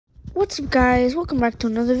What's up, guys? Welcome back to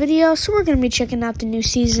another video. So we're going to be checking out the new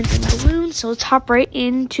season in Bloons, so let's hop right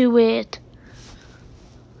into it.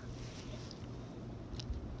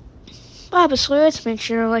 Obviously, let's make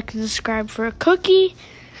sure to like and subscribe for a cookie.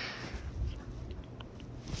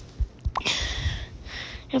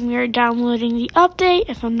 And we are downloading the update,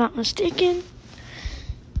 if I'm not mistaken.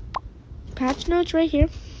 Patch notes right here.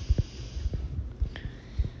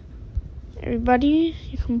 Everybody,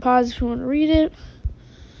 you can pause if you want to read it.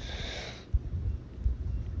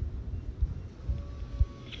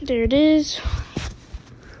 There it is.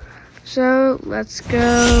 So, let's go.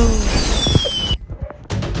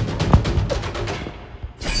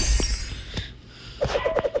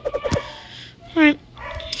 Alright,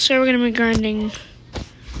 so we're going to be grinding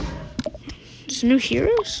some new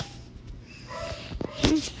heroes.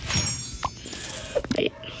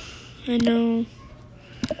 Wait, I know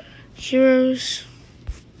heroes.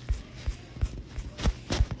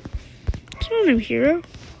 It's not a new hero.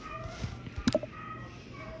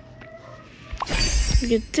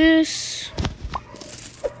 Get this.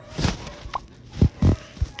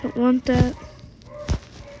 Don't want that.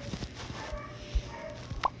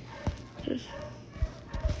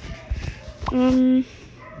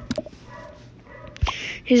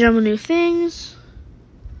 Here's all my new things.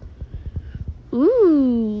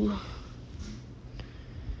 Ooh.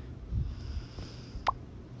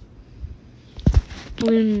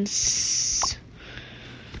 Bloons.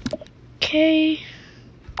 Okay.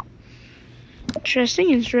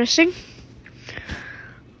 Interesting.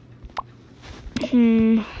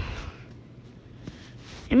 Am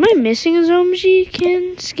I missing a zombie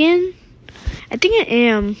skin? I think I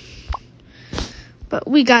am. But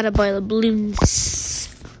we gotta buy the Bloons.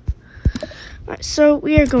 Alright, so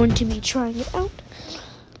we are going to be trying it out.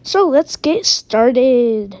 So let's get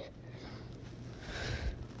started.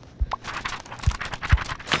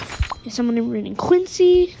 Is someone reading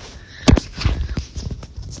Quincy?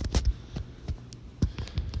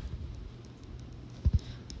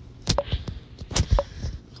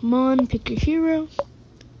 Come on, pick your hero.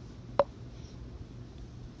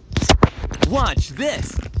 Watch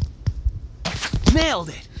this. Nailed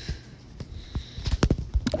it.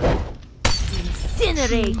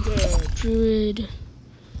 Incinerated.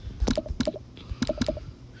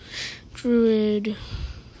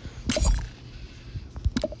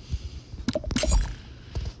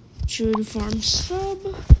 Druid farm sub.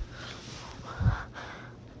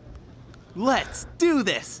 Let's do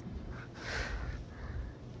this.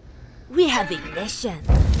 We have a mission.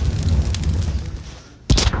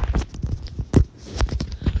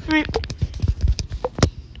 Alright.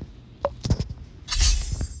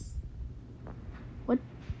 What?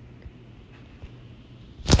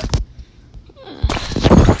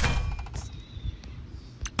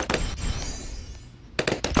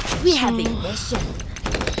 We have a mission.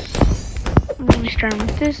 I'm gonna start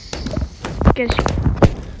with this. Guess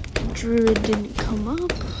Druid didn't come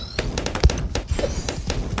up.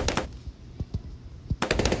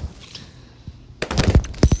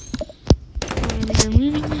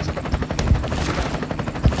 Removing this.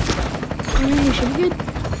 And we should be good.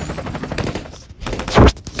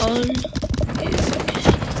 All is good.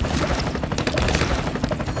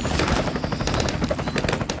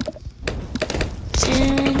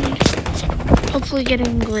 And hopefully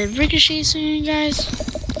getting Glaive Ricochet soon, guys.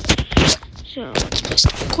 So let's place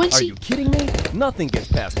down Quincy. Are you kidding me? Nothing gets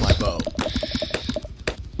past my bow.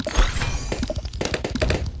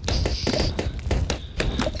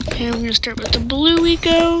 Okay, we're gonna start with the blue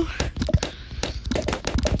eco.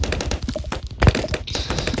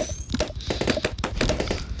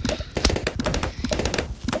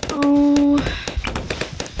 Oh,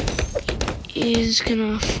 is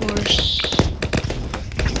gonna force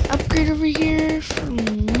an upgrade over here for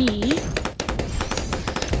me.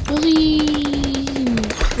 Really,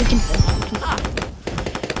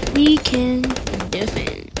 we can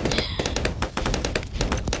defend.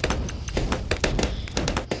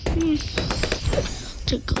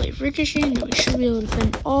 Took Glaive Ricochet, now we should be able to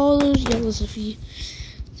defend all those yellows if he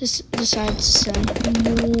just decides to send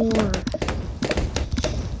more.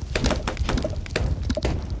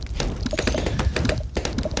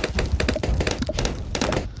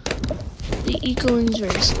 The eco-wing's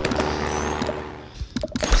very slow.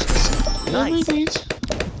 Nice.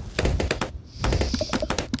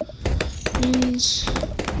 Means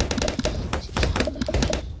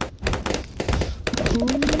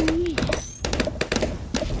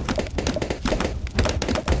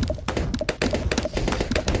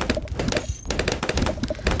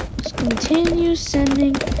continue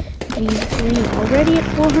sending these green already at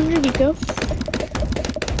 400 eco.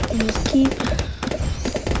 And just keep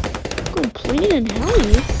green and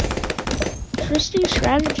heli. Interesting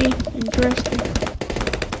strategy. Interesting.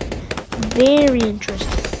 Very interesting.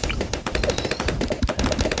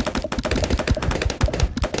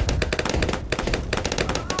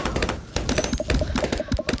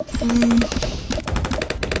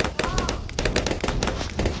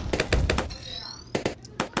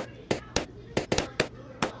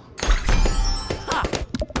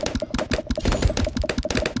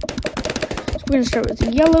 We're gonna start with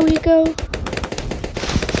the yellow eco.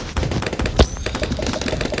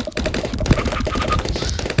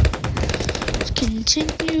 Let's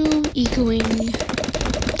continue ecoing.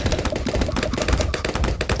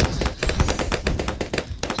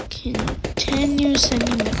 Continue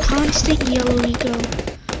sending the constant yellow eco.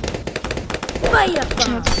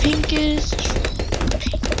 Now the pink is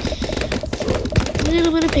a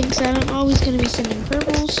little bit of pinks out. I'm always gonna be sending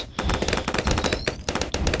purples.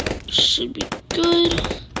 Should be good.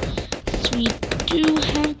 So we do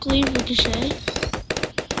have Glaive Ricochet.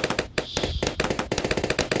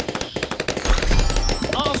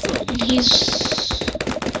 Awesome. And he's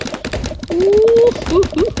ooh.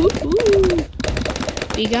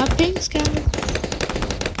 We got pinks, guys.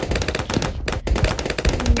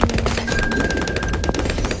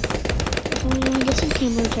 I'm gonna get some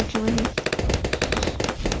camera protection right here.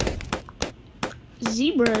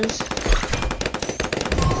 Zebras.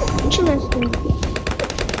 Interesting.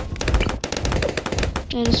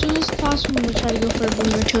 And as soon as possible, we'll try to go for a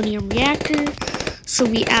blue Rotonium reactor. So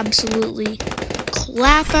we absolutely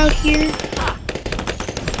clap out here.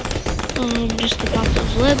 Just to pop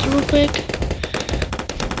those leads real quick.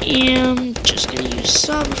 And just gonna use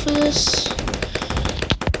Saba for this.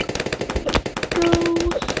 Go.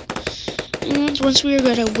 And once we are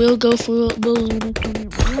good, I will go for a blue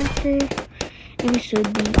Rotonium reactor. And we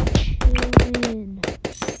should be chilling.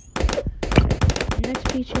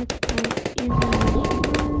 Next checkpoint is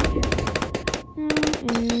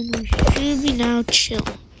and we should be now chill.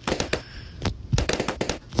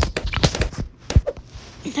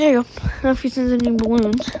 There you go. Now if he sends any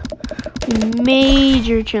balloons, we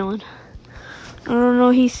major chilling. I don't know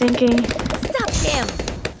what he's thinking. Stop him!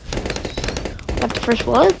 Got the first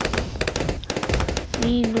blood. I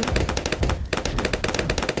mean,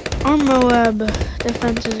 our Moab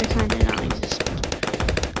defenses are kind of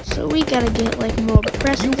non-existent. So we gotta get like more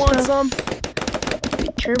pressing. You want stuff. some? We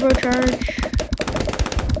turbocharge.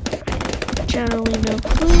 Generally no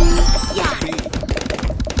clue. Yeah!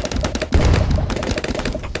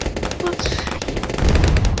 What?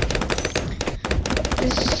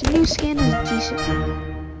 This new skin is decent.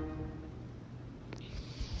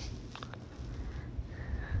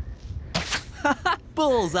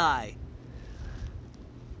 Bullseye.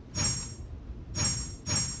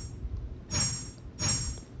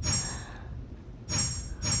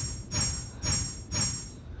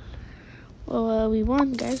 Well, we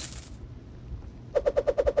won, guys.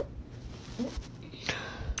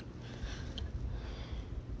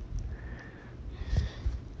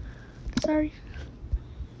 Sorry.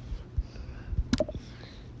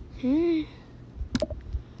 They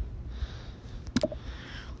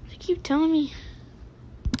keep telling me.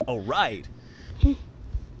 All right.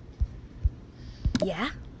 Yeah?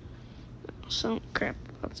 Some crap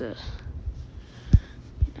about this.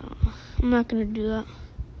 No, I'm not gonna do that.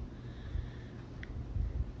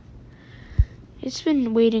 It's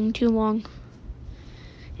been waiting too long.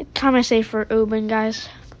 It's time I say for Obyn, guys.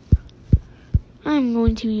 I'm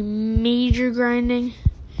going to be major grinding.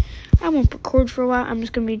 I won't record for a while. I'm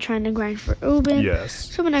just going to be trying to grind for Obyn. Yes.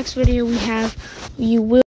 So the next video you will